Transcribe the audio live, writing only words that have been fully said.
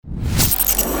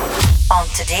on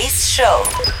today's show.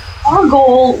 Our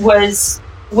goal was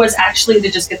actually to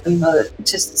just get them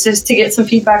just to get some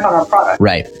feedback on our product.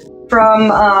 Right.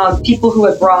 From people who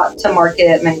had brought to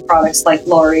market many products like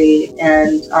Laurie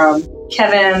and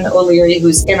Kevin O'Leary,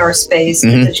 who's in our space,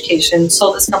 in education,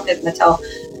 sold this company at Mattel.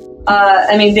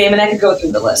 Damon, I could go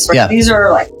through the list, right? Yeah. These are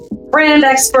like brand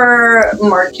expert.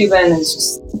 Mark Cuban is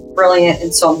just brilliant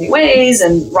in so many ways,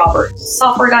 and Robert,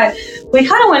 software guy. We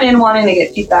kind of went in wanting to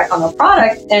get feedback on the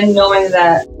product and knowing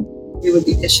that we would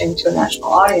be pitching to a national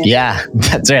audience. Yeah,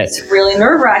 that's right. It's really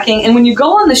nerve-wracking. And when you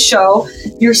go on the show,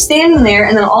 you're standing there,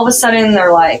 and then all of a sudden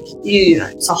they're like,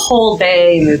 it's a whole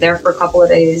day, and you're there for a couple of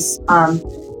days.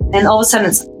 And all of a sudden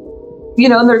it's,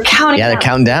 and they're counting. Yeah, they're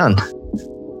counting down.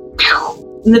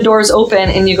 And the doors open,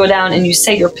 and you go down and you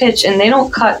say your pitch, and they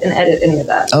don't cut and edit any of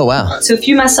that. Oh, wow. So if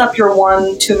you mess up your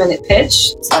 1-2 minute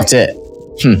pitch, that's it.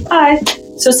 Bye.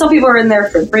 So some people are in there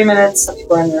for 3 minutes, some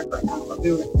people are in there for an hour.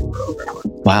 We were in there for over an hour.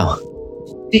 Wow.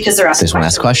 Because they're asking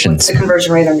questions. What's the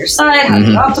conversion rate on your site? How do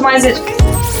you optimize it?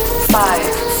 5,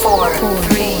 4,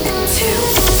 3, 2,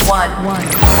 1.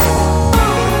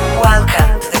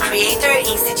 Welcome to the Creator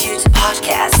Institute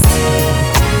podcast.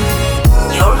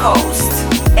 Your host,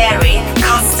 Erin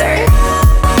Coster.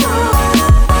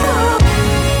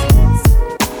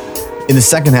 In the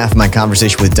second half of my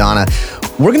conversation with Donna,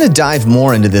 we're going to dive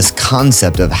more into this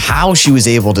concept of how she was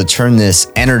able to turn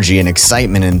this energy and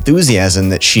excitement and enthusiasm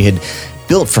that she had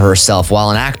built for herself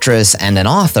while an actress and an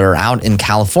author out in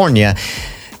California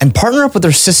and partner up with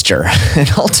her sister and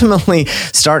ultimately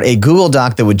start a Google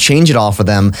Doc that would change it all for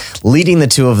them, leading the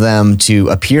two of them to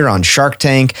appear on Shark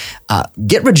Tank,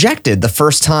 get rejected the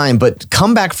first time, but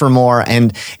come back for more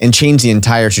and change the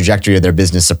entire trajectory of their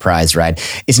business surprise ride.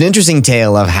 It's an interesting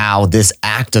tale of how this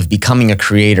act of becoming a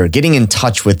creator, getting in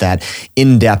touch with that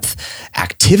in-depth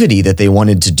activity that they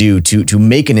wanted to do to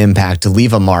make an impact, to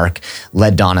leave a mark,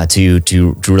 led Donna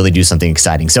to really do something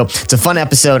exciting. So it's a fun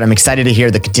episode. I'm excited to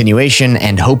hear the continuation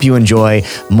and hope you enjoy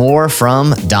more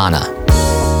from Donna.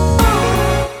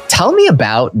 Tell me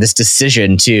about this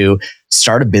decision to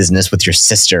start a business with your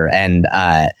sister. And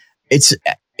it's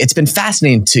been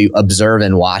fascinating to observe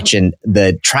and watch and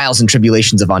the trials and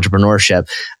tribulations of entrepreneurship.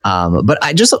 But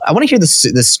I want to hear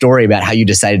this story about how you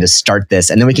decided to start this.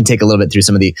 And then we can take a little bit through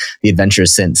some of the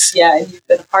adventures since. Yeah, you've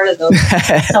been a part of those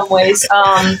in some ways.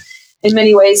 In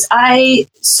many ways. I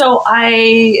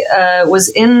was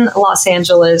in Los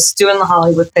Angeles doing the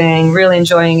Hollywood thing, really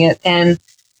enjoying it. And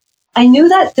I knew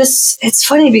that it's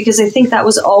funny because I think that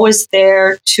was always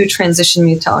there to transition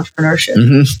me to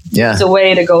entrepreneurship. Yeah. It was a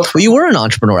way to go. Well, you were an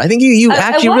entrepreneur. I think you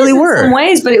actually really were. In some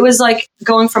ways, but it was like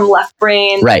going from left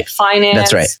brain, right, finance,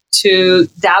 that's right, to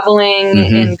dabbling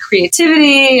in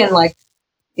creativity and like,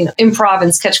 improv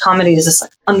and sketch comedy is this like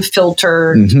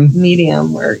unfiltered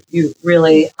medium where you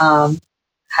really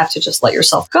have to just let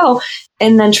yourself go,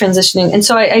 and then transitioning. And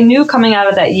so I knew coming out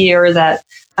of that year that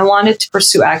I wanted to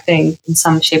pursue acting in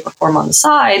some shape or form on the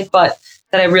side, but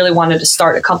that I really wanted to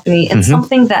start a company and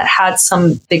something that had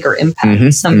some bigger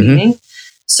impact, some meaning.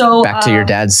 So back to your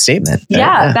dad's statement. Right?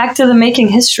 Yeah, back to the making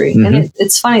history. And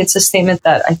it's funny. It's a statement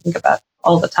that I think about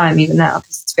all the time, even now,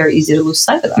 because it's very easy to lose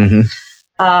sight of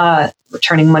that.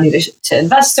 Returning money to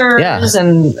investors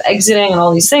and exiting and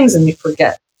all these things, and you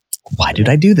forget. Why did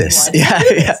I do this?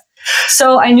 Yeah.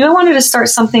 So I knew I wanted to start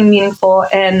something meaningful,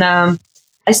 and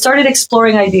I started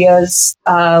exploring ideas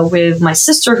with my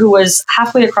sister, who was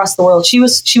halfway across the world. She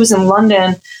was in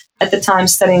London at the time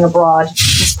studying abroad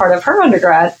as part of her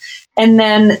undergrad, and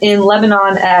then in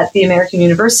Lebanon at the American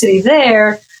University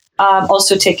there,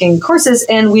 also taking courses.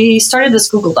 And we started this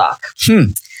Google Doc.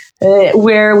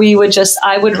 Where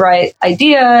I would write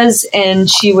ideas and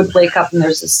she would wake up, and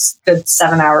there's this good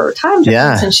 7-hour time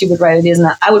difference, and she would write ideas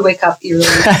and I would wake up eagerly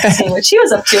seeing what she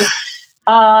was up to.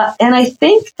 And I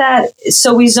think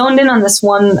so we zoned in on this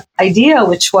one idea,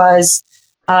 which was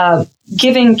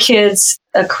giving kids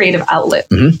a creative outlet,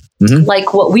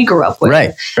 like what we grew up with.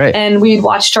 Right. And we'd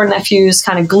watched our nephews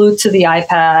kind of glued to the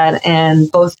iPad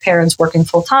and both parents working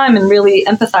full time and really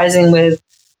empathizing with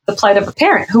the plight of a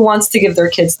parent who wants to give their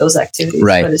kids those activities,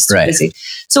 but is too busy.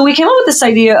 So we came up with this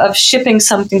idea of shipping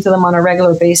something to them on a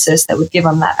regular basis that would give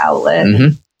them that outlet,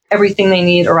 everything they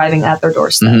need arriving at their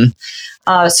doorstep.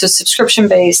 So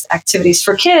subscription-based activities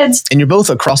for kids. And you're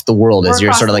both across the world as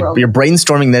you're sort of like, you're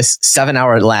brainstorming this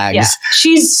 7-hour lags. Yeah.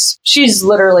 She's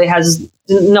literally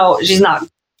she's not.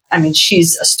 I mean,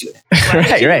 she's a student.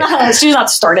 Right? She's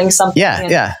not starting something.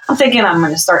 Yeah. I'm thinking I'm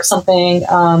going to start something.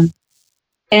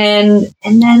 And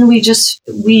then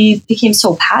we became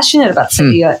so passionate about this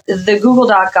idea. The Google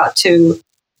Doc got to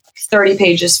 30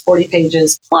 pages, 40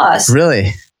 pages plus.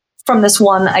 Really? from this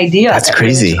one idea. That's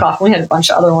crazy. We had a bunch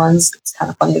of other ones. It's kind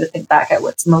of funny to think back at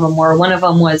what some of them were. One of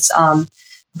them was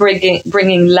bringing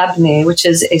lebne, which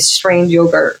is a strained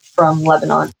yogurt from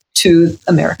Lebanon, to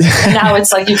America. And now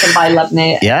it's like you can buy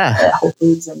lebne at Whole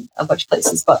Foods and a bunch of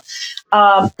places. But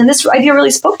and this idea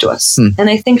really spoke to us. And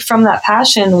I think from that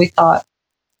passion, we thought,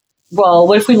 well,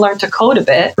 what if we learned to code a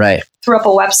bit? Right. Threw up a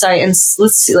website and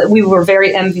let's see. We were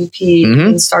very MVP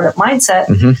in startup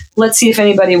mindset. Let's see if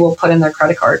anybody will put in their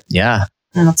credit card. Yeah.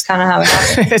 And that's kind of how it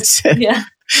happened.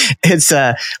 It's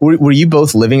were you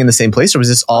both living in the same place, or was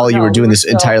this all you were doing this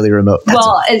entirely remote?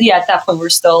 At that point we're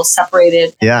still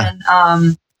separated. Yeah.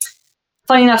 And,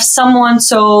 funny enough,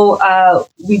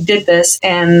 we did this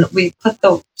and we put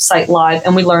the site live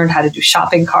and we learned how to do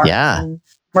shopping carts and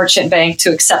merchant bank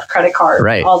to accept credit card,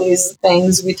 all these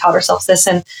things. We taught ourselves this,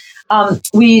 and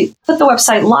we put the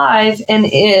website live, and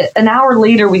an hour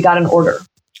later we got an order.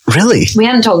 Really? We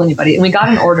hadn't told anybody, and we got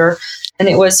an order, and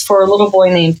it was for a little boy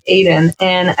named Aiden.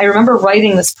 And I remember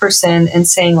writing this person and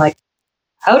saying, like,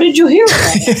 how did you hear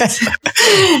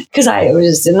that?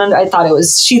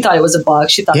 Because she thought it was a bug.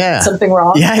 She thought there was something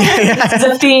wrong. It's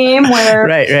a theme where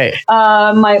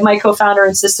my co-founder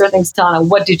and sister thinks, Donna,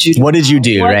 what did you do? What did you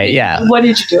do? What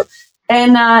did you do?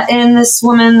 And this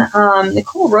woman,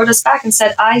 Nicole, wrote us back and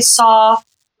said, I saw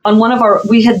on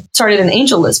we had started an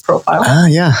AngelList profile.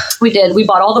 We did. We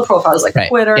bought all the profiles, like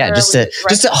Twitter. Yeah, just to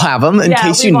have them in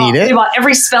case you need it. We bought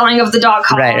every spelling of the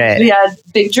 .com. We had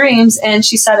big dreams. And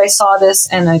she said, I saw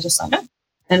this and I just signed up.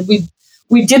 And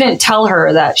we didn't tell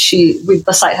her that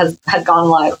the site had gone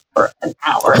live for an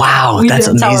hour. Wow, that's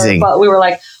amazing. But we were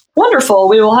like, wonderful.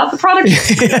 We will have the product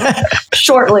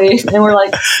shortly. And we're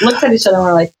like, looked at each other and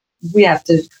we're like, we have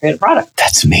to create a product.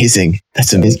 That's amazing.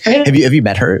 Have you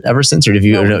met her ever since, or have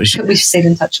you? No, we've stayed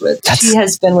in touch with. She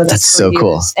has been with us. That's so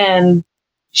cool. And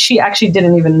she actually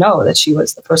didn't even know that she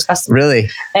was the first customer.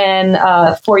 Really? And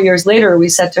 4 years later, we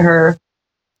said to her,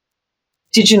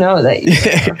 "Did you know that you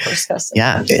were our first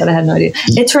customer?" She said, "I had no idea."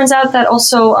 It turns out that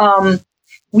also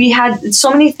we had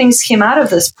so many things came out of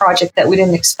this project that we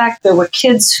didn't expect. There were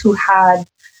kids who had,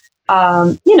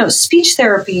 speech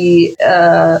therapy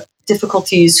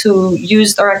difficulties, who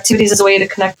used our activities as a way to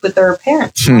connect with their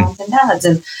parents, moms and dads.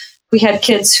 And we had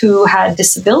kids who had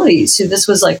disabilities, who this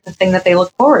was like the thing that they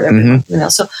look forward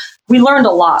to. So we learned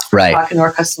a lot from talking to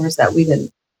our customers that we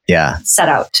didn't set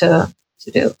out to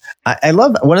do. I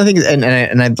love one of the things, and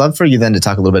I'd love for you then to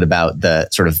talk a little bit about the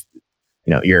sort of,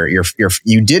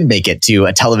 you did make it to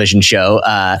a television show,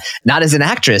 not as an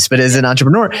actress, but as an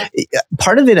entrepreneur.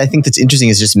 Part of it, I think that's interesting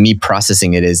is just me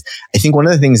processing it is, I think one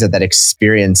of the things that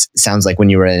experience sounds like when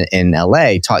you were in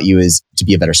LA taught you is to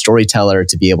be a better storyteller,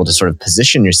 to be able to sort of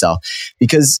position yourself,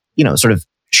 because, sort of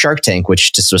Shark Tank,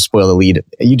 which, just to spoil the lead,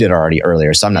 you did already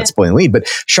earlier, so I'm not spoiling the lead, but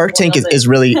Shark Tank is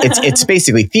really, it's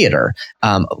basically theater,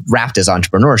 wrapped as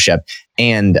entrepreneurship.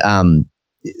 And,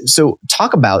 so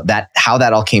talk about that, how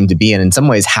that all came to be, and in some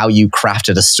ways how you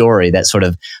crafted a story that sort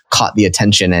of caught the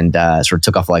attention and sort of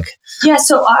took off like. Yeah.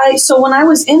 So when I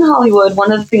was in Hollywood,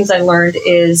 one of the things I learned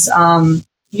is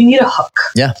you need a hook.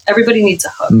 Yeah. Everybody needs a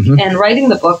hook. And writing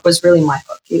the book was really my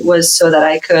hook. It was so that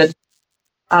I could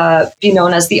be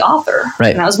known as the author.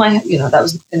 Right. And that was that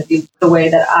was going to be the way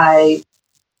that I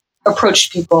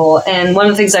approached people. And one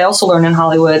of the things I also learned in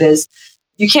Hollywood is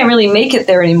you can't really make it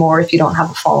there anymore if you don't have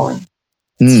a following.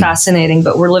 It's fascinating,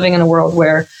 but we're living in a world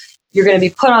where you're going to be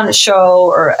put on a show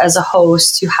or as a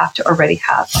host, you have to already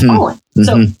have a following.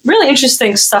 So really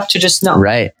interesting stuff to just know.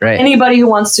 Right. Anybody who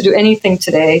wants to do anything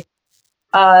today,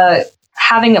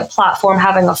 having a platform,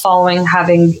 having a following,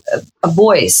 having a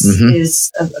voice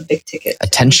is a big ticket.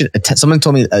 Attention. Someone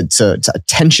told me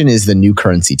attention is the new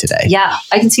currency today. Yeah,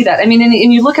 I can see that. I mean,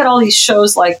 and you look at all these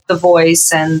shows like The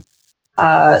Voice and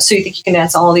So You Think You Can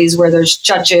Dance, all these where there's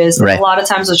judges. Right. A lot of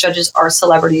times those judges are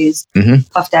celebrities.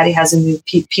 Puff Daddy has a new,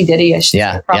 P. Diddy, I should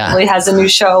say, probably has a new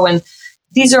show. And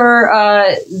these are,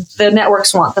 the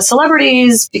networks want the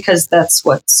celebrities because that's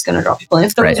what's going to draw people in.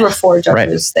 If those were 4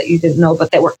 judges that you didn't know, but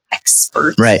they were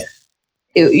experts. Right.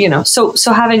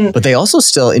 So having. But they also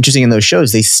still, interesting in those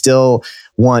shows, they still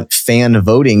want fan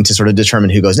voting to sort of determine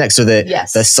who goes next. So the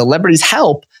celebrities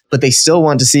help, but they still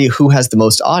want to see who has the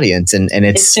most audience. And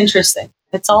it's interesting.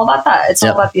 It's all about that. It's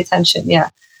all about the attention. Yeah.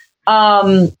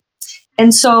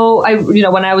 And so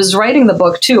when I was writing the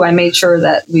book too, I made sure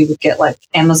that we would get like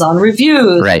Amazon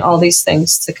reviews and all these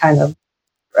things to kind of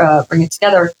bring it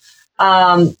together.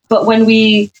 But when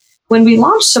we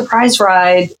launched Surprise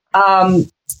Ride,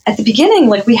 at the beginning,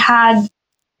 like we had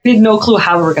no clue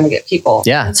how we were going to get people.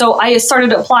 Yeah. And so I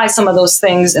started to apply some of those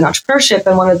things in entrepreneurship.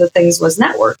 And one of the things was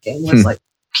networking, was like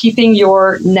keeping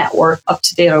your network up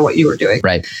to date on what you were doing.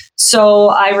 Right. So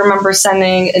I remember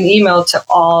sending an email to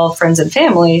all friends and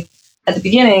family at the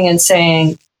beginning and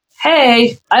saying,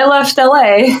 hey, I left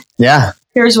LA. Yeah.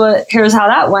 Here's how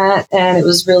that went. And it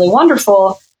was really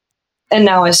wonderful. And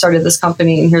now I started this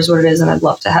company and here's what it is. And I'd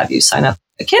love to have you sign up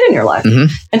a kid in your life.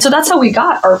 And so that's how we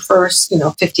got our first,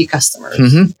 50 customers.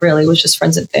 Really, was just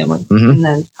friends and family. And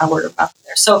then I word of mouth from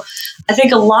there. So I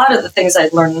think a lot of the things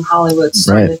I'd learned in Hollywood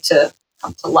started to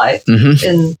come to life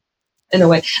in a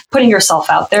way. Putting yourself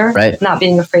out there, not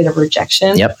being afraid of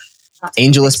rejection. Yep.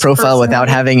 Angelus profile without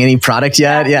having any product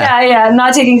yet. Yeah.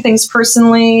 Not taking things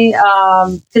personally.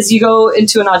 Because you go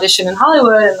into an audition in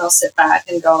Hollywood and they'll sit back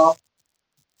and go,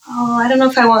 oh, I don't know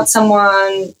if I want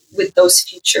someone with those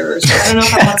features. I don't know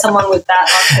if I want someone with that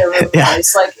on their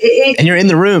voice. Like, and you're in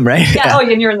the room, right? Yeah. Oh,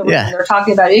 and you're in the room. And they're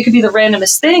talking about it. It could be the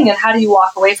randomest thing. And how do you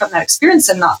walk away from that experience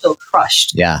and not feel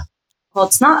crushed? Yeah. Well,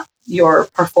 it's not your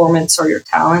performance or your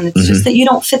talent. It's just that you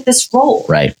don't fit this role.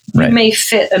 Right. You may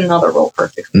fit another role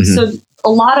perfectly. So a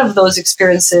lot of those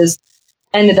experiences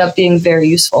ended up being very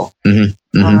useful. And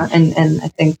I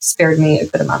think spared me a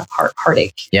good amount of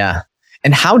heartache. Yeah.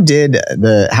 And how did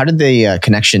the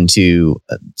connection to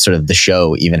sort of the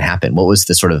show even happen? What was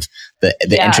the sort of the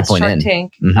entry point Shark in?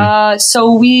 Tank.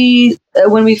 So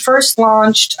when we first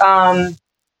launched,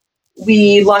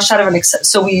 we launched out of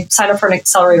so we signed up for an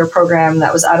accelerator program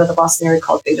that was out of the Boston area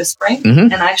called Beta Spring.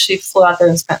 And I actually flew out there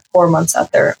and spent 4 months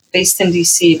out there, based in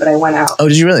DC, but I went out. Oh,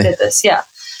 did you really? Did this, yeah.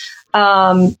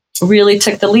 Really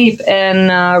took the leap.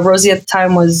 And Rosie at the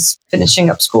time was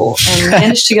finishing up school and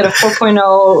managed to get a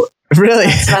 4.0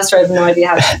 Really? semester. I have no idea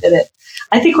how she did it.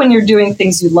 I think when you're doing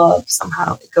things you love,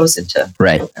 somehow it goes into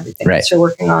everything that you're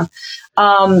working on.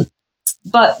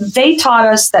 But they taught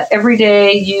us that every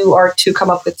day you are to come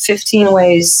up with 15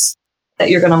 ways that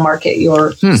you're going to market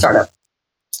your startup.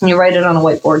 And you write it on a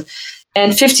whiteboard.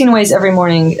 And 15 ways every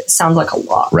morning sounds like a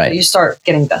lot. Right. You start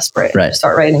getting desperate. Right. You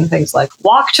start writing things like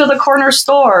walk to the corner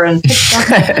store and pick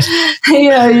something.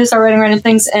 You start writing random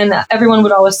things. And everyone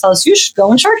would always tell us, you should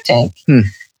go on Shark Tank.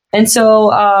 And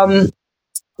so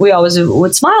we always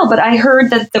would smile. But I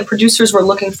heard that the producers were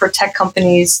looking for tech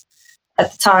companies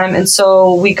at the time. And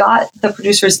so we got the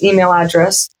producer's email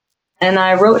address and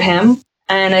I wrote him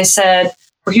and I said,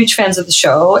 we're huge fans of the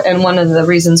show. And one of the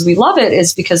reasons we love it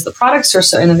is because the products are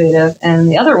so innovative.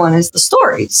 And the other one is the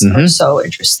stories are so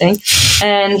interesting.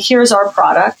 And here's our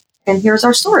product and here's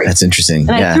our story. That's interesting.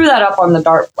 And I threw that up on the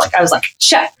dart. Like I was like,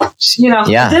 check, I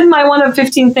did my one of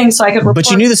 15 things so I could report. But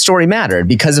you knew the story mattered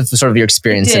because of sort of your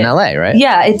experience in LA, right?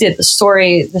 Yeah, it did. The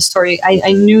story,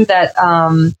 I knew that,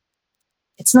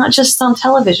 it's not just on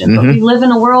television, but we live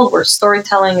in a world where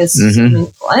storytelling is so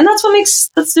meaningful. And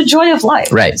that's the joy of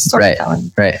life. Right.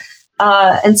 Storytelling. Right.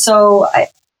 And so I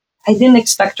didn't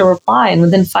expect a reply. And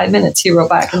within 5 minutes, he wrote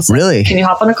back and said, really? Can you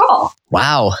hop on a call?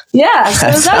 Wow. Yeah. So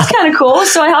that was kind of cool.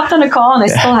 So I hopped on a call and I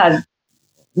still had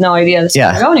no idea this was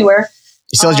going to go anywhere.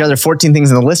 You still had your other 14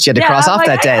 things on the list you had to cross off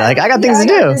that day. Like, I got things to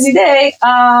do. Busy day.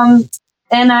 And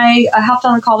I hopped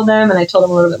on a call with him and I told him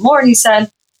a little bit more. And he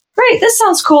said, great, this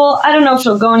sounds cool. I don't know if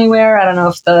it'll go anywhere. I don't know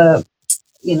if the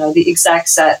exec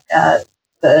set at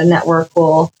the network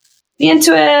will be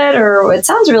into it, or it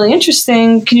sounds really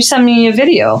interesting. Can you send me a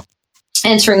video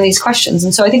answering these questions?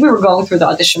 And so I think we were going through the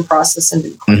audition process and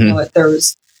didn't quite know it.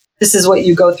 This is what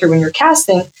you go through when you're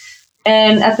casting.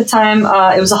 And at the time,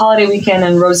 it was a holiday weekend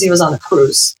and Rosie was on a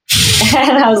cruise.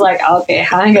 And I was like, okay,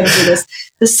 how am I going to do this?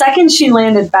 The second she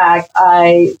landed back,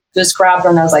 I just grabbed her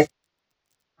and I was like,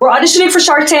 we're auditioning for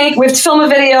Shark Tank. We have to film a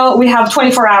video. We have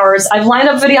 24 hours. I've lined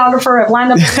up a videographer. I've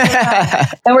lined up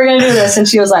and we're going to do this. And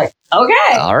she was like,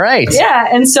 okay. All right. Yeah.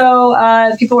 And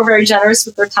so people were very generous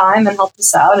with their time and helped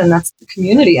us out. And that's the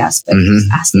community aspect,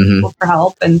 asking people for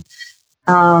help. And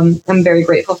I'm very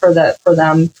grateful for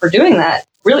them for doing that.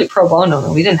 Really pro bono.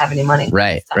 And we didn't have any money.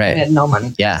 Right. We had no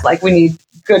money. Yeah. Like we need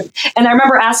good. And I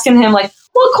remember asking him like,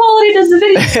 what quality does the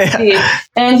video need?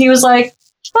 And he was like,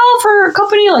 well, for a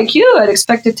company like you, I'd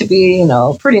expect it to be,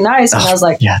 pretty nice. And I was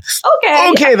like,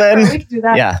 okay, then we can do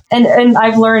that. Yeah. And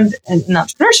I've learned in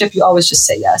entrepreneurship, you always just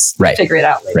say yes. Right. Figure it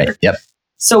out later. Right. Yep.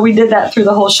 So we did that through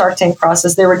the whole Shark Tank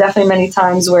process. There were definitely many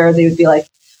times where they would be like,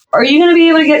 are you going to be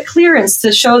able to get clearance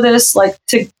to show this, like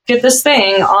to get this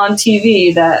thing on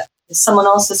TV that is someone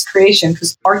else's creation?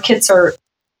 Because our kits are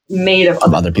made of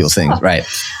other people's things. Right.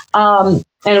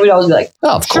 And we'd always be like,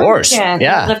 oh, of course. Yeah.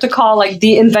 You'd have to call like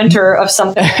the inventor of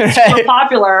something super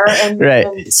popular.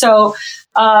 And so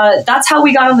that's how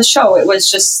we got on the show. It was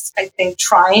just, I think,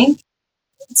 trying.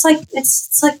 It's like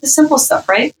the simple stuff,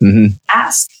 right?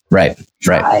 Ask. Right.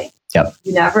 Try. Right. Yep.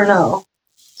 You never know.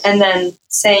 and then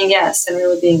saying yes and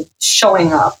really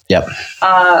showing up. Yep.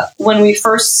 When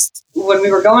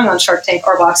we were going on Shark Tank,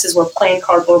 our boxes were plain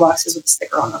cardboard boxes with a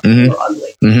sticker on them. They were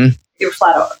ugly. They were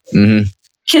flat out ugly.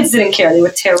 Kids didn't care. They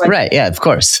would tear right. Yeah, of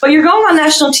course. But you're going on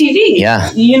national TV.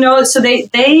 Yeah. You know, so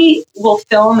they will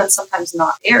film and sometimes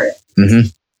not air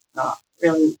it. Not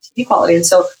really TV quality. And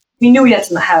so we knew we had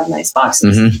to have nice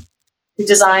boxes. We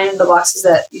designed the boxes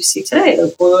that you see today. They're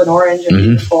blue and orange and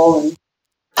beautiful. And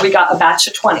we got a batch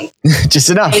of 20. Just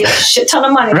enough. Paid a shit ton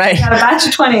of money. Right. We got a batch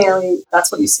of 20 and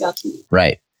that's what you see on TV.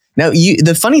 Right. Now,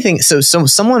 the funny thing, so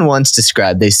someone once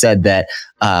described, they said that,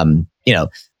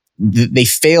 they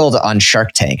failed on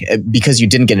Shark Tank because you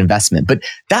didn't get investment. But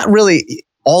that really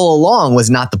all along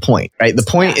was not the point, right? The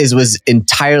point was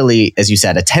entirely, as you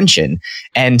said, attention.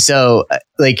 And so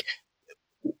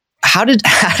how did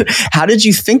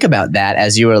you think about that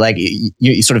as you were like,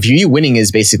 you winning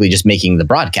is basically just making the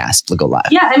broadcast go live?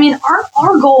 Yeah. I mean,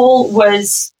 our goal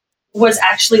was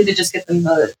actually to just get them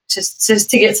just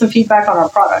to get some feedback on our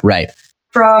product. Right.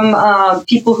 From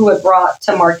people who had brought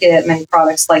to market many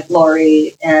products like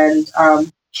Lori and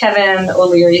Kevin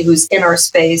O'Leary, who's in our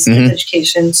space, kids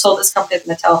education, sold this company at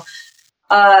Mattel.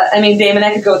 Damon,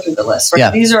 I could go through the list, right?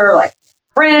 Yeah. These are like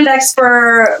brand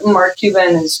expert. Mark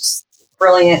Cuban is just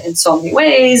brilliant in so many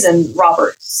ways. And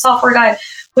Robert, software guy.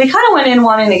 We kind of went in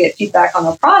wanting to get feedback on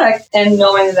the product and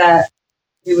knowing that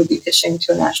we would be pitching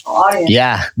to a national audience.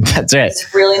 Yeah, that's right.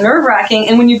 It's really nerve wracking.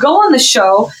 And when you go on the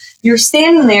show, you're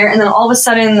standing there and then all of a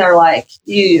sudden they're like,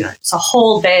 it's a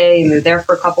whole day and you're there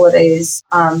for a couple of days.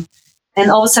 And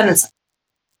all of a sudden it's,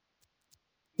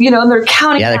 and they're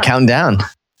counting. Yeah, they're counting down.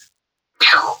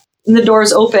 And the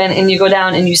doors open and you go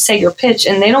down and you say your pitch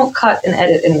and they don't cut and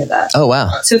edit any of that. Oh, wow.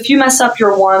 So if you mess up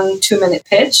your 1-2 minute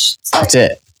pitch, that's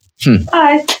it.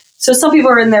 Bye. So some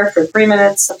people are in there for 3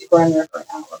 minutes. Some people are in there for an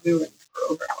hour. We were in there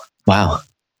for over an hour. Wow.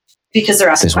 Because they're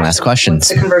asking questions. What's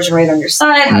the conversion rate on your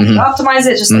site? How do you optimize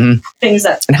it? Just like things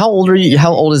that... And how old are you?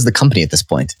 How old is the company at this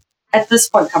point? At this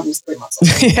point, the company's 3 months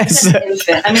old. Yes. It's an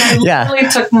infant. I literally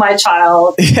took my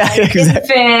child, infant,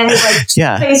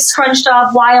 face scrunched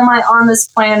up. Why am I on this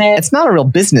planet? It's not a real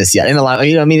business yet. In a lot,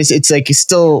 it's like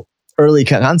still early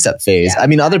concept phase.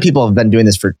 Yeah. Other people have been doing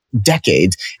this for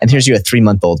decades, and here's you a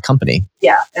 3-month-old company.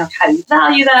 Yeah. And how do you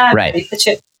value that? Right. How do you pitch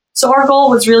it? So our goal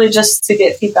was really just to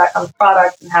get feedback on the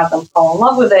product and have them fall in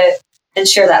love with it and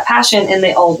share that passion, and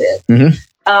they all did.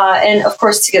 And of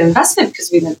course, to get investment because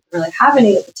we didn't really have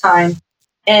any at the time.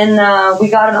 And we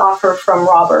got an offer from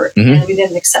Robert, and we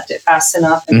didn't accept it fast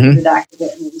enough and redacted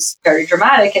it, and it was very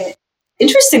dramatic. And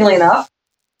interestingly enough,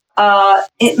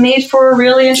 it made for a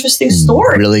really interesting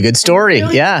story. Really good story,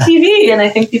 yeah. TV, and I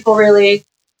think people really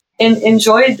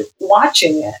enjoyed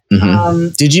watching it.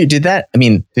 Did that?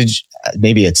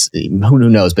 Maybe it's who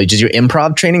knows, but did your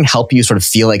improv training help you sort of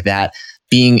feel like that,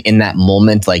 being in that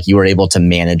moment, like you were able to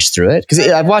manage through it? Because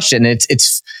I've watched it and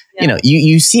it's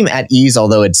you seem at ease,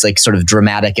 although it's like sort of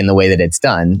dramatic in the way that it's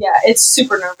done. Yeah, it's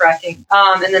super nerve wracking.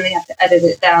 And then they have to edit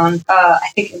it down. I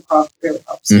think improv really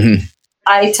helps.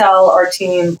 I tell our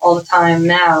team all the time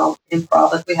now,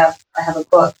 improv, I have a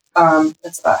book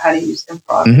that's about how to use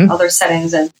improv in other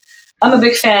settings. And I'm a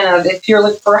big fan of, if you're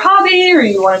looking for a hobby or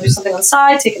you want to do something on the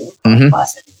side, take an improv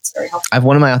class. I think it's very helpful.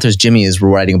 One of my authors, Jimmy, is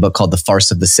writing a book called The Farce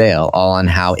of the Sale, all on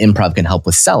how improv can help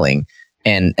with selling.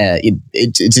 And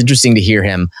it's interesting to hear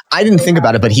him. I didn't think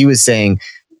about it, but he was saying,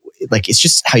 like, it's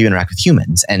just how you interact with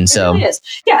humans. And so... It is.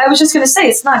 Yeah, I was just going to say,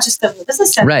 it's not just the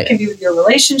business sense. Right. It can be with your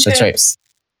relationships. That's right.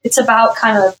 It's about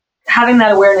kind of having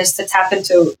that awareness to tap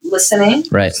into listening.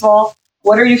 Right. First of all,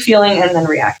 what are you feeling, and then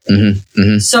reacting.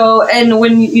 So, and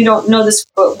when you don't know this,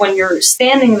 but when you're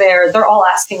standing there, they're all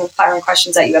asking and firing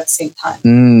questions at you at the same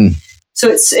time. So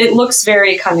it looks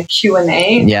very kind of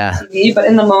Q&A. Yeah. On TV, but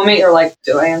in the moment, you're like,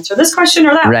 do I answer this question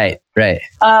or that? Right.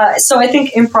 So I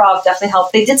think improv definitely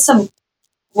helped. They did some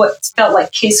what felt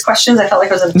like case questions. I felt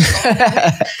like I was in.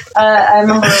 I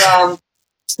remember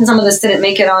some of this didn't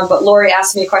make it on, but Lori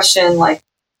asked me a question like,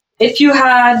 if you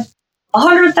had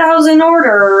 100,000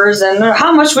 orders, and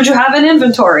how much would you have in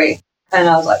inventory? And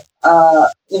I was like,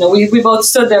 we both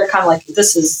stood there kind of like,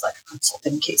 this is like a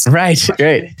consulting case. Right.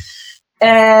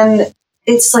 And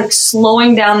it's like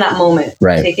slowing down that moment,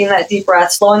 right? Taking that deep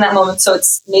breath, slowing that moment. So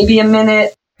it's maybe a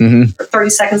minute or 30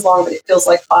 seconds long, but it feels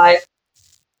like 5.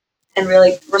 And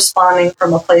really responding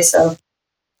from a place of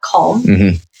calm.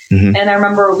 And I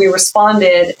remember we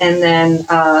responded, and then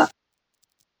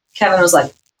Kevin was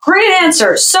like, great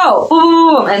answer. So,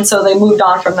 boom. And so they moved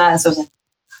on from that. And so it was like,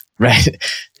 right.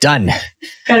 Done.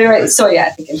 Anyway, so yeah, I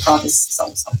think improv is so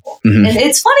helpful. And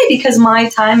it's funny because my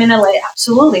time in LA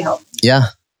absolutely helped me. Yeah.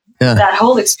 that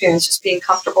whole experience, just being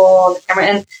comfortable on the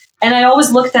camera. And I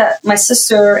always looked at my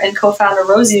sister and co-founder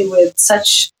Rosie with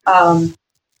such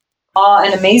awe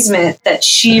and amazement that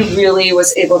she really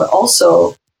was able to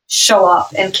also show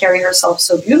up and carry herself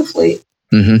so beautifully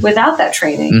without that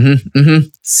training.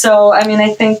 So, I mean,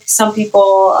 I think some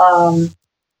people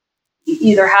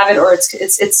either have it or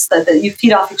it's that you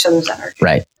feed off each other's energy.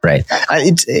 Right.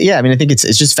 I mean, I think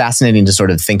it's just fascinating to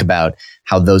sort of think about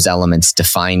how those elements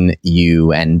define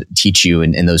you and teach you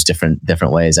in those different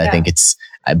ways. I think it's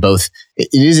it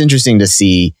is interesting to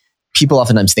see. People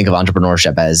oftentimes think of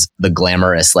entrepreneurship as the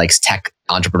glamorous, like tech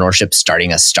entrepreneurship,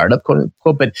 starting a startup, quote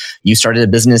unquote. But you started a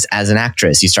business as an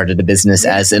actress. You started a business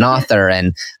as an author,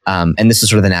 and this was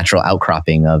sort of the natural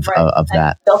outcropping of that.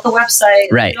 I built a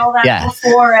website, right? Did all that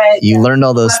before it. You learned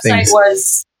all those things. The website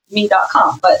was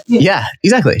me.com, but yeah,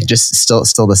 exactly. Just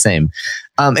still the same.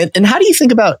 And how do you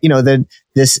think about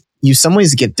you some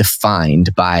ways get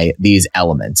defined by these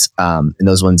elements and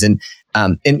those ones and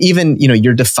even,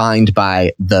 you're defined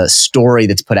by the story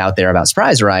that's put out there about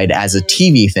Surprise Ride as a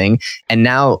TV thing. And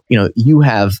now, you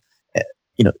have,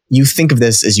 you think of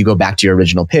this as you go back to your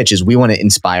original pitch is we want to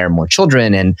inspire more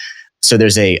children. And so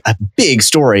there's a big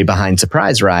story behind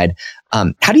Surprise Ride.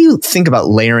 How do you think about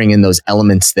layering in those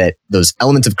elements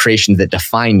of creation that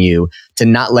define you to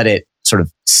not let it sort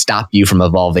of stop you from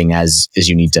evolving as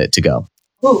you need to go?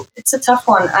 Ooh, it's a tough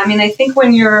one. I mean, I think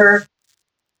when you're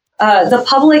the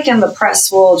public and the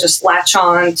press will just latch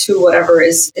on to whatever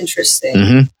is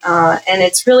interesting. And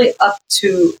it's really up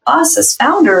to us as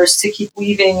founders to keep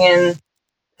weaving in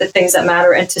the things that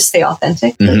matter and to stay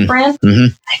authentic to the brand.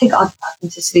 I think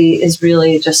authenticity is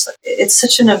really it's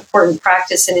such an important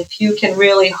practice. And if you can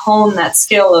really hone that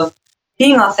skill of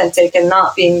being authentic and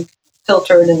not being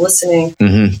filtered and listening,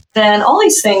 then all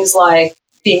these things like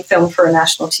being filmed for a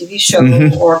national TV show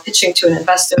or pitching to an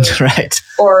investor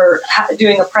or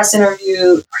doing a press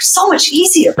interview are so much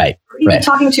easier. Or even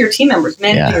talking to your team members,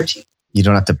 managing your team. You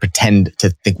don't have to pretend to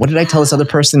think, what did I tell this other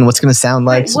person? What's going to sound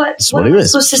like? What am I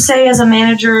supposed to say as a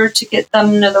manager to get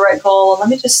them to the right goal? Let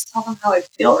me just tell them how I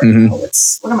feel right now.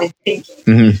 What am I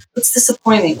thinking? What's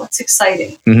disappointing? What's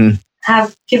exciting?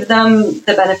 Give them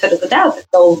the benefit of the doubt that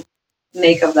they'll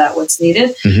make of that what's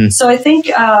needed. So I think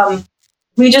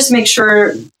we just make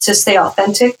sure to stay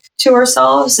authentic to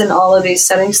ourselves in all of these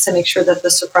settings to make sure that the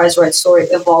Surprise Ride story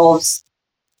evolves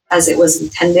as it was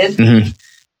intended.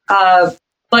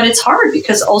 But it's hard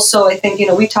because also I think,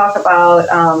 we talk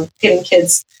about getting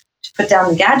kids to put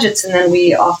down the gadgets, and then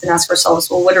we often ask ourselves,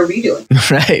 well, what are we doing?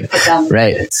 To put down the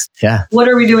gadgets? Yeah. What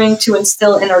are we doing to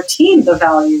instill in our team the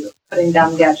value of putting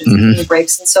down the gadgets and the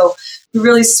breaks? And so we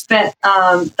really spent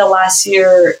the last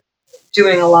year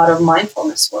doing a lot of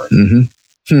mindfulness work.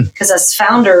 Because as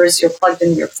founders, you're plugged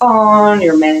into your phone,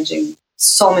 you're managing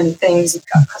so many things. You've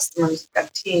got customers, you've got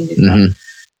a team, you've got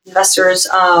investors.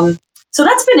 So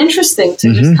that's been interesting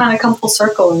to just kind of come full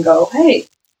circle and go, hey,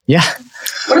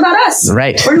 what about us?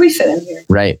 Right. Where do we fit in here?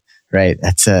 Right.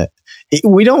 That's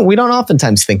we don't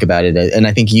oftentimes think about it. And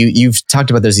I think you've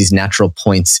talked about there's these natural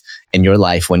points in your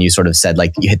life when you sort of said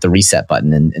like you hit the reset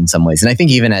button in some ways. And I think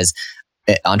even as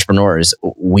entrepreneurs,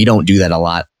 we don't do that a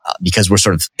lot because we're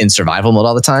sort of in survival mode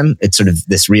all the time. It's sort of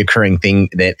this reoccurring thing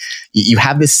that you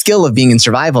have this skill of being in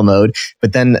survival mode,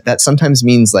 but then that sometimes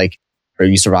means like, are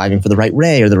you surviving for the right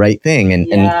way or the right thing? And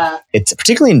it's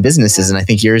particularly in businesses. And I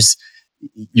think yours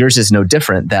is no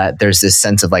different, that there's this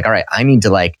sense of like, all right, I need to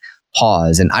like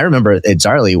pause. And I remember at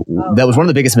Zarly, that was one of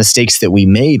the biggest mistakes that we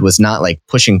made was not like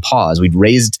pushing pause. We'd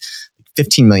raised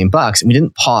 $15 million and we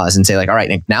didn't pause and say like, all right,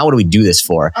 Nick, now what do we do this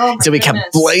for? So we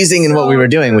kept blazing in what we were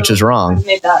doing, which was wrong. I've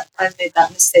made that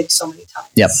mistake so many times.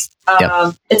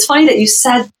 Yep. It's funny that you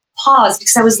said pause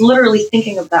because I was literally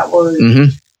thinking of that word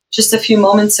just a few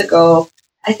moments ago.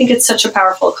 I think it's such a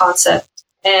powerful concept.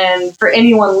 And for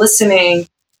anyone listening,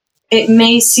 it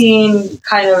may seem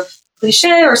kind of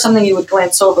cliche or something you would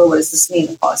glance over. What does this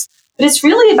mean? Pause. But it's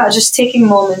really about just taking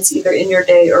moments either in your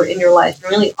day or in your life and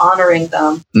really honoring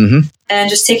them and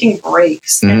just taking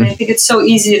breaks. And I think it's so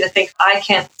easy to think, I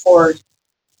can't afford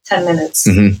 10 minutes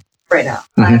right now.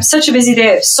 I have such a busy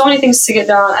day. I have so many things to get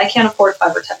done. I can't afford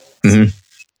 5 or 10 minutes.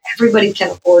 Everybody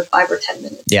can afford 5 or 10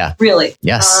 minutes. Yeah. Really.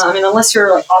 Yes. I mean, unless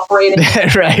you're like operating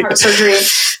heart surgery,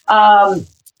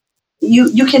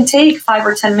 you can take 5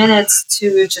 or 10 minutes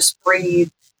to just breathe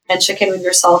and check in with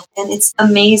yourself. And it's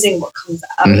amazing what comes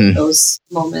out of those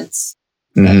moments.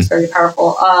 That's very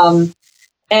powerful.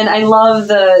 And I love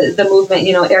the movement,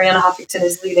 Arianna Huffington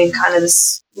is leading kind of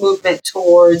this movement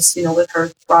towards, with her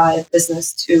Thrive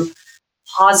business to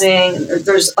pausing.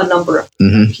 There's a number of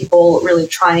people really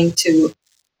trying to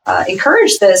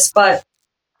encourage this, but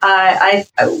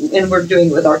And we're doing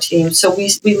it with our team. So we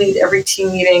lead every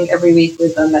team meeting every week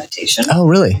with a meditation. Oh,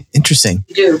 really? Interesting.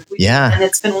 We do. And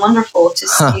it's been wonderful to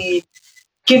see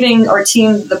giving our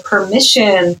team the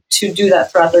permission to do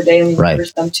that throughout their day. And we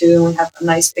encourage them to, and we have a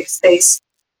nice big space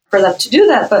for them to do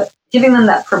that. But giving them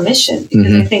that permission,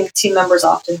 because I think team members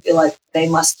often feel like they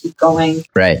must keep going.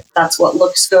 Right. That's what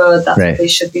looks good. That's what they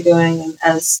should be doing. And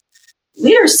as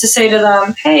leaders, to say to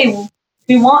them, hey,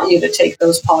 we want you to take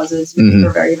those pauses. They're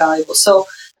very valuable. So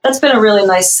that's been a really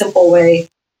nice, simple way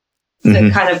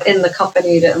to kind of in the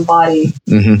company to embody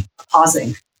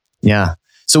pausing. Yeah.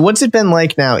 So what's it been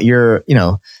like now? You're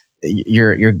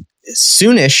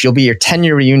soonish, you'll be your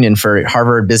 10-year reunion for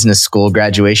Harvard Business School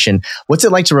graduation. What's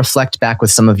it like to reflect back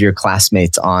with some of your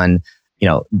classmates on,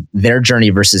 their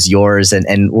journey versus yours?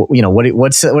 And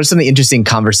what's some of the interesting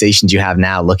conversations you have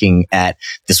now looking at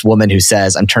this woman who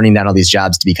says, I'm turning down all these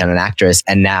jobs to become an actress,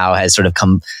 and now has sort of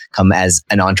come as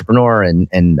an entrepreneur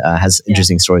and has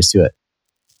interesting stories to it?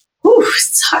 Ooh,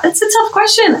 it's a tough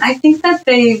question. I think that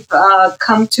they've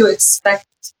come to expect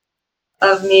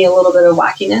of me a little bit of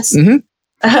wackiness.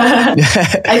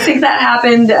 I think that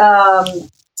happened,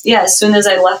 as soon as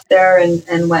I left there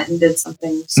and went and did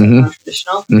something so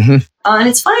non-traditional. And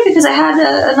it's funny because I had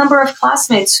a number of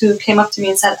classmates who came up to me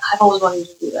and said, I've always wanted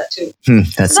to do that too.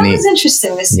 That's so that neat. was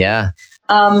interesting. Yeah.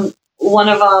 One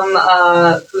of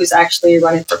them who's actually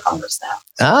running for Congress now.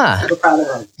 So I'm super proud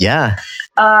of him. Yeah.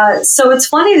 So it's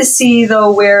funny to see,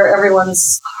 though, where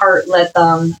everyone's heart led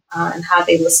them and how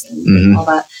they listened and all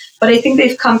that. But I think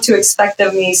they've come to expect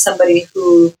of me somebody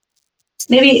who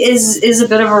maybe is a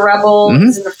bit of a rebel,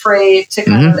 isn't afraid to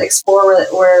kind of explore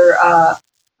where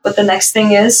what the next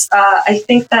thing is. I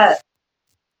think that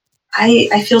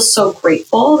I feel so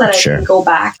grateful that I can go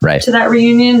back to that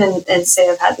reunion and say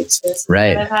I've had the experience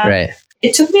that I've had.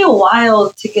 It took me a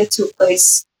while to get to a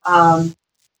place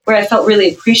where I felt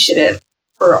really appreciative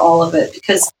for all of it,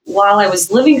 because while I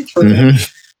was living through it,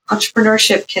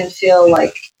 entrepreneurship can feel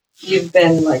like you've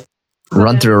been like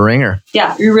run through a ringer.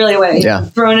 Yeah, you're really away. Yeah.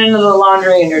 Thrown into the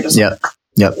laundry and you're just Yep.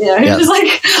 You're just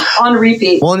like on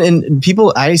repeat. Well, and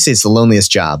people, I say it's the loneliest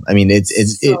job. I mean, it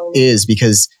is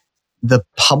because the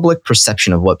public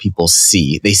perception of what people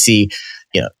see, they see,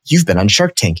 you've been on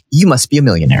Shark Tank, you must be a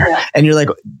millionaire. Yeah. And you're like,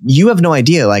 you have no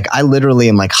idea. Like, I literally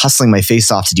am like hustling my face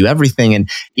off to do everything. And,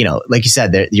 like you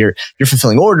said, you're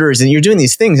fulfilling orders and you're doing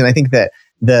these things. And I think that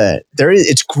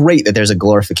it's great that there's a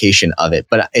glorification of it,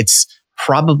 but it's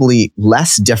probably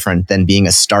less different than being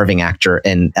a starving actor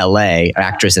in LA or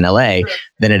actress in LA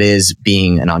than it is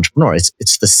being an entrepreneur.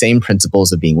 It's the same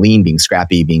principles of being lean, being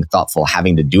scrappy, being thoughtful,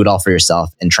 having to do it all for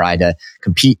yourself and try to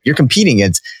compete. You're competing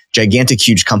against gigantic,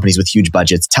 huge companies with huge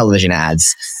budgets, television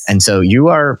ads. And so you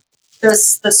are... The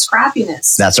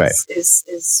scrappiness. That's right.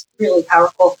 Is really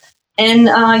powerful. And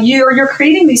you're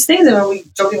creating these things. I mean, we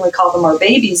jokingly call them our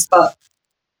babies, but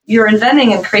you're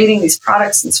inventing and creating these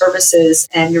products and services,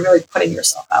 and you're really putting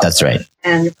yourself out. That's right.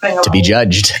 And you're putting to be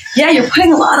judged. Yeah, you're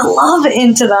putting a lot of love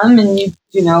into them, and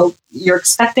you're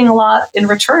expecting a lot in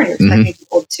return. You're expecting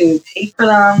people to pay for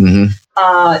them,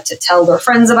 to tell their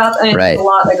friends about them. There's a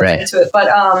lot that goes into it. But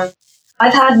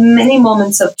I've had many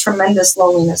moments of tremendous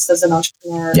loneliness as an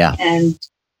entrepreneur and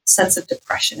sense of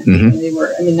depression.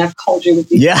 I've called you with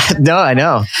these. Yeah, no, I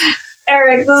know.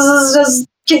 Eric, this is just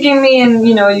kicking me, and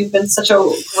you've been such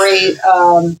a great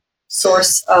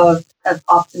source of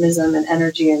optimism and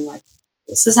energy, and like,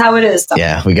 this is how it is.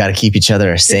 Yeah, we got to keep each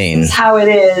other sane. This is how it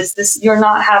is. You're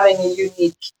not having a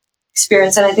unique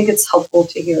experience, and I think it's helpful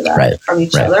to hear that from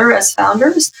each other as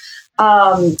founders.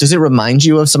 Does it remind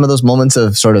you of some of those moments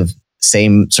of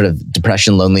same sort of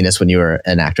depression, loneliness when you were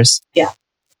an actress? Yeah,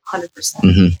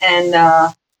 100%.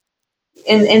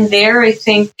 And in there, I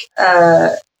think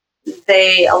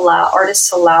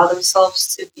artists allow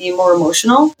themselves to be more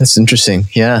emotional. That's interesting.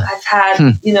 Yeah. I've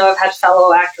had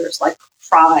fellow actors like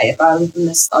cry about the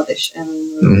missed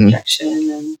audition or rejection.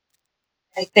 And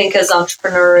I think as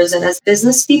entrepreneurs and as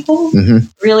business people,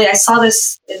 really, I saw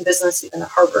this in business even at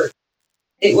Harvard.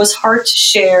 It was hard to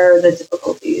share the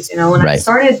difficulties. When I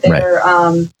started there,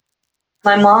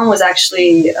 my mom was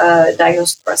actually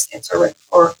diagnosed with breast cancer right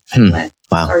before I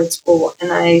started school.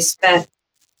 And I spent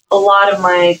a lot of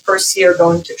my first year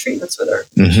going to treatments with her.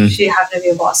 She happened to be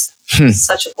in Boston.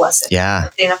 Such a blessing. Yeah.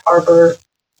 Dana-Farber,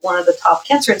 one of the top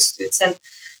cancer institutes. And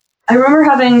I remember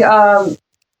having,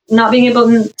 not being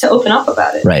able to open up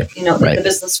about it. The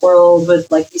business world with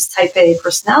like these type A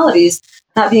personalities,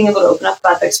 not being able to open up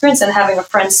about the experience, and having a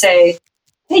friend say,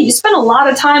 hey, you spent a lot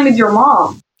of time with your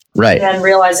mom. And then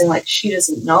realizing like she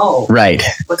doesn't know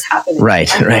what's happening. I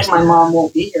know my mom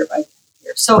won't be here by the end of the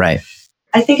year. So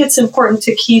I think it's important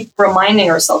to keep reminding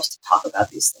ourselves to talk about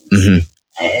these things. Mm-hmm.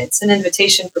 It's an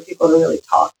invitation for people to really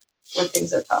talk when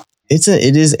things are tough. It's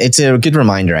a good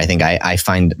reminder. I think I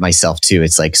find myself too.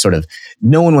 It's like sort of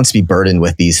no one wants to be burdened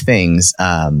with these things.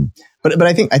 But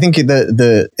I think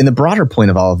the in the broader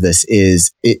point of all of this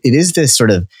is it is this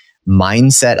sort of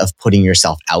mindset of putting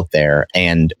yourself out there.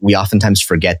 And we oftentimes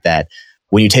forget that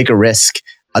when you take a risk,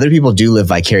 other people do live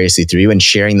vicariously through you, and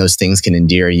sharing those things can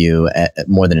endear you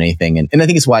more than anything. And I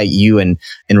think it's why you and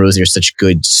Rosie are such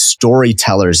good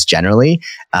storytellers generally.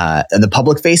 The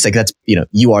public face, like that's,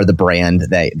 you are the brand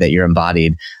that you're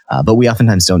embodied. But we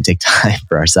oftentimes don't take time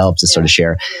for ourselves to sort of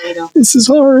share. This is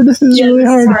hard. This is really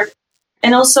hard.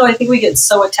 And also, I think we get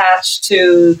so attached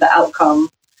to the outcome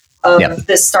of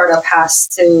this startup has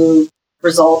to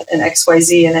result in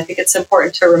XYZ. And I think it's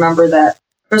important to remember that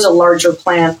there's a larger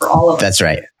plan for all of us. That's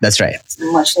right. It's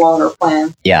a much longer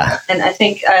plan. Yeah. And I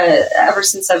think ever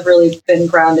since I've really been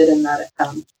grounded in that, I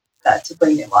found that to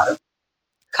bring me a lot of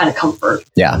kind of comfort.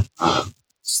 Yeah.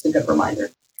 Just a good reminder,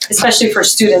 especially for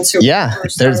students who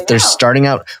they're starting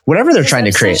out, whatever they're trying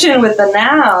to create. Obsession with the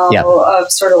now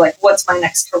of sort of like, what's my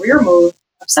next career move?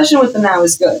 Obsession with the now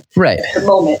is good. Right. At the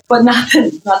moment, but not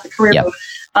the career move.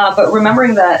 But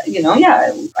remembering that,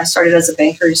 I started as a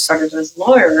banker, you started as a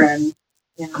lawyer, and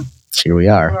here we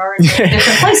are in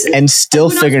different places. and still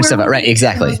figuring stuff out. Right.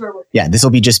 Exactly. Yeah. This will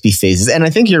just be phases. And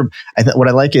I think what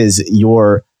I like is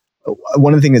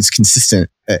one of the things that's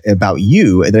consistent about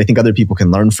you that I think other people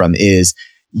can learn from is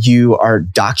you are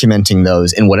documenting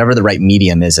those in whatever the right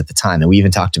medium is at the time. And we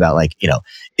even talked about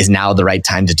is now the right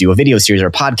time to do a video series or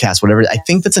a podcast, whatever. I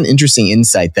think that's an interesting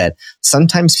insight that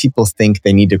sometimes people think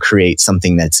they need to create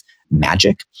something that's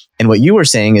magic. And what you were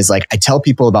saying is like, I tell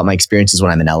people about my experiences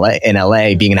when I'm in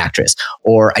LA being an actress,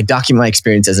 or I document my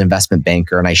experience as an investment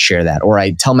banker and I share that, or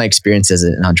I tell my experience as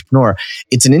an entrepreneur.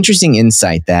 It's an interesting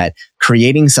insight that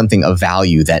creating something of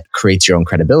value that creates your own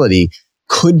credibility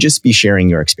could just be sharing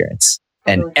your experience.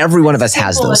 And every one of us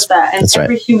has those. And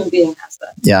every human being has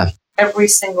that. Yeah. Every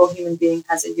single human being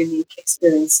has a unique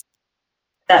experience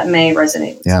that may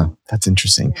resonate with someone. That's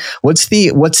interesting.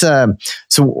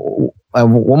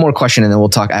 One more question and then we'll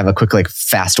talk. I have a quick,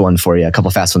 fast one for you, a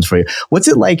couple fast ones for you. What's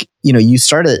it like, you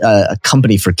started a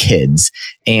company for kids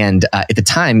and at the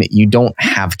time you don't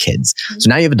have kids. So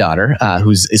now you have a daughter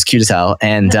who's cute as hell.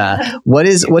 And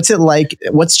what's it like?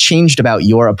 What's changed about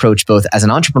your approach, both as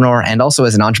an entrepreneur and also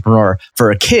as an entrepreneur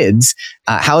for kids?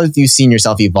 How have you seen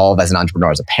yourself evolve as an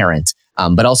entrepreneur, as a parent,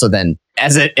 but also then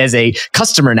as a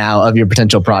customer now of your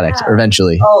potential product or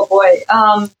eventually? Oh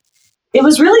boy. It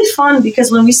was really fun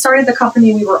because when we started the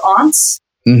company, we were aunts.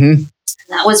 Mm-hmm. And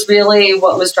that was really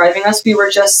what was driving us. We were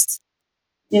just,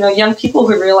 young people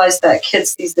who realized that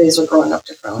kids these days are growing up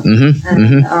differently. Mm-hmm.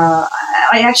 And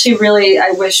I actually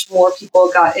I wish more people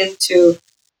got into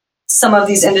some of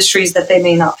these industries that they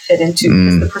may not fit into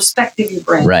because the perspective you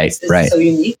bring is so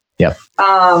unique. Yep.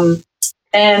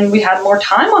 And we had more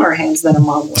time on our hands than a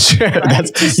mom would. Sure, right?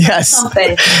 yes.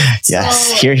 Something.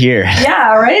 Yes, so, here.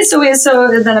 Yeah, right. So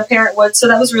then a parent would. So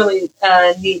that was really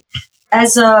neat.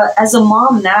 As a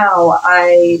mom now,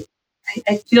 I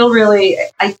feel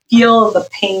the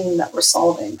pain that we're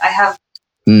solving. I have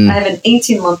an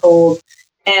 18-month-old,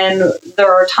 and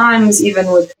there are times even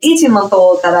with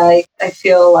 18-month-old that I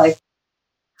feel like,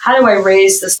 how do I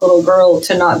raise this little girl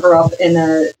to not grow up in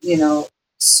a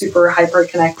super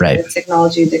hyper-connected,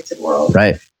 technology-addicted world.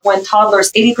 Right. When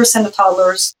 80% of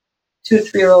toddlers, 2 to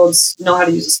 3-year-olds know how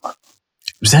to use a smartphone.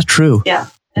 Is that true? Yeah.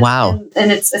 Wow.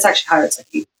 And it's actually higher. It's like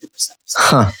 83%.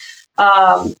 Huh.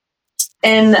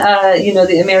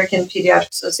 The American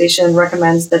Pediatric Association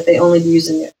recommends that they only be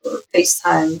using it for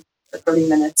FaceTime for 30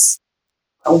 minutes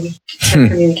a week to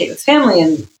communicate with family.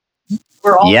 And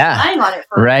we're all relying on it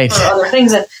for other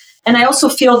things. And I also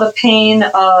feel the pain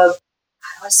of,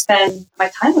 I spend my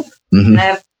time with her. Mm-hmm. And I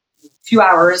have a few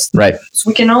hours. Right. So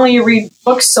we can only read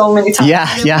books so many times.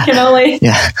 Yeah. We can only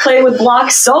play with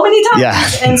blocks so many times.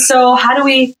 Yeah. And so how do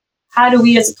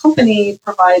we as a company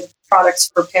provide products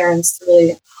for parents to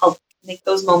really help make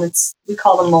those moments, we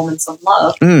call them moments of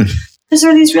love. Because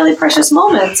there are these really precious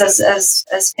moments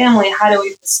as family. How do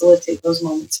we facilitate those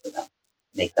moments for them?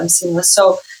 Make them seamless.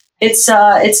 So it's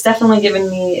definitely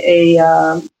given me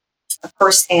a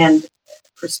firsthand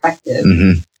perspective.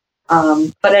 Mm-hmm.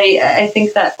 But I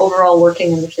think that overall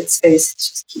working in the kids space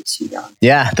just keeps you young.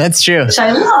 Yeah, that's true. Which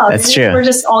I love. That's true. We're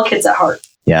just all kids at heart.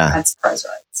 Yeah. At Surprise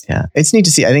Rides. Yeah. It's neat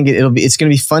to see. I think it's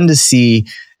going to be fun to see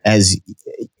as,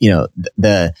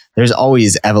 there's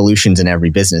always evolutions in every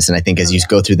business. And I think as you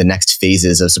go through the next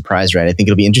phases of Surprise Ride, I think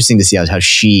it'll be interesting to see how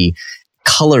she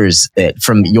colors it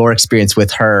from your experience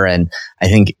with her. And I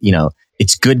think,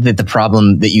 it's good that the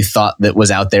problem that you thought that was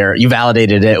out there, you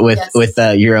validated it with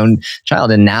your own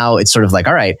child. And now it's sort of like,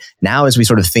 all right, now as we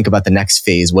sort of think about the next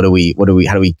phase, how do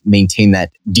we maintain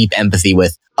that deep empathy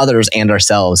with others and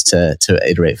ourselves to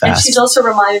iterate fast? And she's also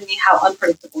reminded me how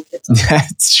unpredictable kids are.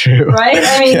 That's true. Right?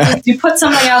 I mean, you put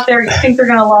something out there, you think they're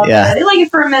going to love it. They like it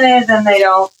for a minute, then they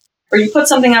don't. Or you put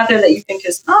something out there that you think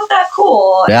is not that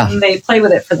cool, and they play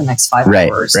with it for the next 5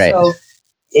 hours. Right. So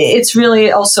it's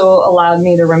really also allowed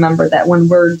me to remember that when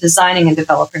we're designing and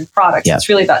developing products, it's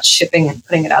really about shipping and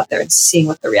putting it out there and seeing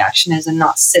what the reaction is and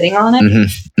not sitting on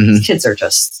it. Kids are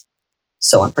just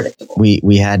so unpredictable.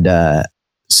 We had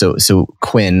so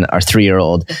Quinn, our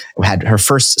 3-year-old, had her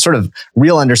first sort of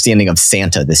real understanding of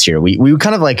Santa this year. We were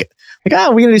kind of like, we're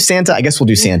going to do Santa. I guess we'll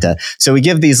do Santa. So we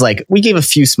give we gave a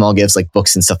few small gifts like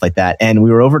books and stuff like that. And we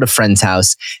were over at a friend's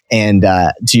house. And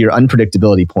to your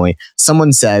unpredictability point,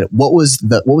 someone said, what was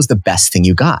the best thing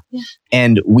you got? Yeah.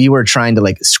 And we were trying to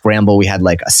like scramble. We had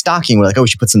like a stocking. We're like, oh, we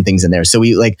should put some things in there. So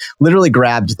we like literally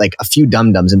grabbed like a few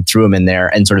dum-dums and threw them in there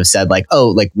and sort of said like, oh,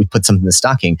 like we put something in the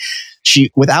stocking.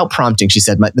 She, without prompting, she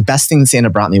said, the best thing that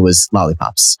Santa brought me was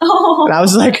lollipops. Oh, and I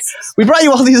was like, we brought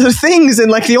you all these other things.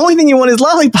 And like, the only thing you want is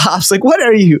lollipops. Like, what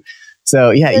are you? So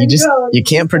yeah, you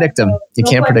can't predict them. You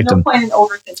can't predict them. No point in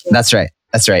overthinking. That's right.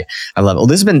 I love it. Well,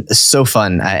 this has been so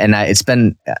fun. It's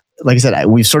been, like I said,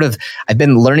 I've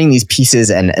been learning these pieces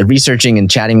and researching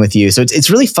and chatting with you. So it's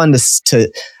really fun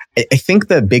to I think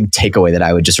the big takeaway that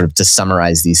I would just sort of to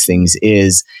summarize these things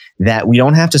is that we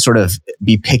don't have to sort of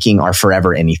be picking our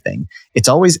forever anything. It's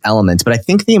always elements. But I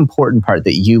think the important part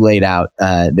that you laid out,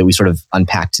 that we sort of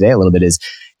unpacked today a little bit is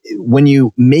when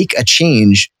you make a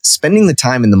change, spending the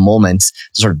time in the moment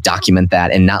to sort of document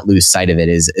that and not lose sight of it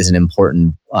is an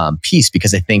important piece,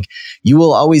 because I think you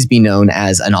will always be known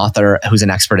as an author who's an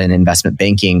expert in investment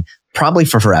banking, probably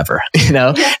for forever,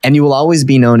 and you will always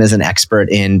be known as an expert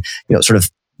in, sort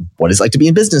of what it's like to be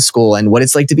in business school and what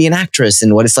it's like to be an actress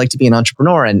and what it's like to be an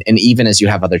entrepreneur. And even as you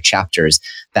have other chapters,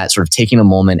 that sort of taking a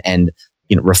moment and,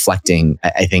 reflecting,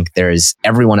 I think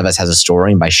every one of us has a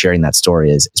story, and by sharing that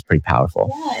story is pretty powerful.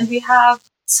 Yeah. And we have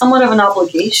somewhat of an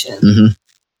obligation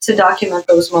to document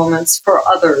those moments for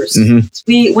others.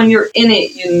 When you're in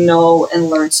it, and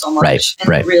learn so much.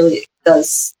 And it really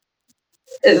does,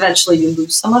 eventually you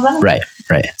lose some of that.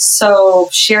 Right. So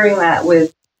sharing that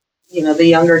with, the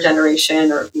younger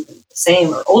generation or even the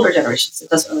same or older generations, it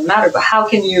doesn't really matter. But how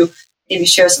can you maybe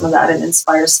share some of that and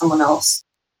inspire someone else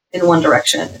in one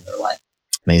direction in their life?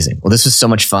 Amazing. Well, this was so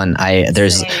much fun.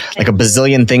 There's like a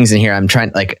bazillion things in here. I'm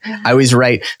trying, I always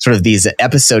write sort of these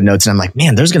episode notes and I'm like,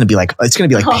 man, it's going to be like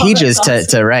pages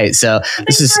to write. So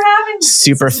this is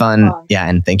super fun. Yeah.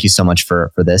 And thank you so much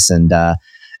for this. And,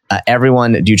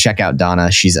 everyone do check out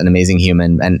Donna. She's an amazing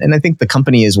human. And I think the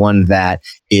company is one that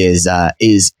is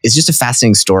just a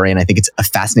fascinating story. And I think it's a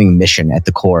fascinating mission at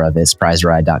the core of it,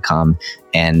 SurpriseRide.com.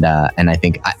 And I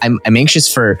think I'm anxious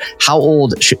for how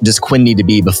old does Quinn need to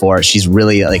be before she's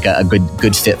really like a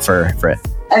good fit for it.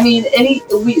 I mean,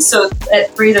 so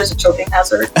at 3, there's a choking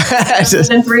hazard.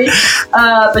 Within 3,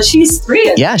 but she's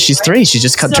 3. Yeah, she's 3. She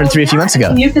just turned 3 a few months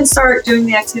ago. You can start doing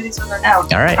the activities with her now. All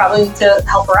right. Probably need to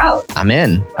help her out. I'm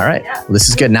in. All right. Yeah. Well, this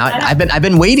is good. Now I've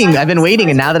been waiting,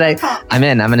 and now that I'm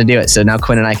in, I'm going to do it. So now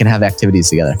Quinn and I can have activities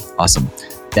together. Awesome.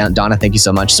 Donna, thank you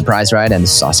so much. Surprise Ride, and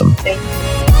this is awesome. Thank you.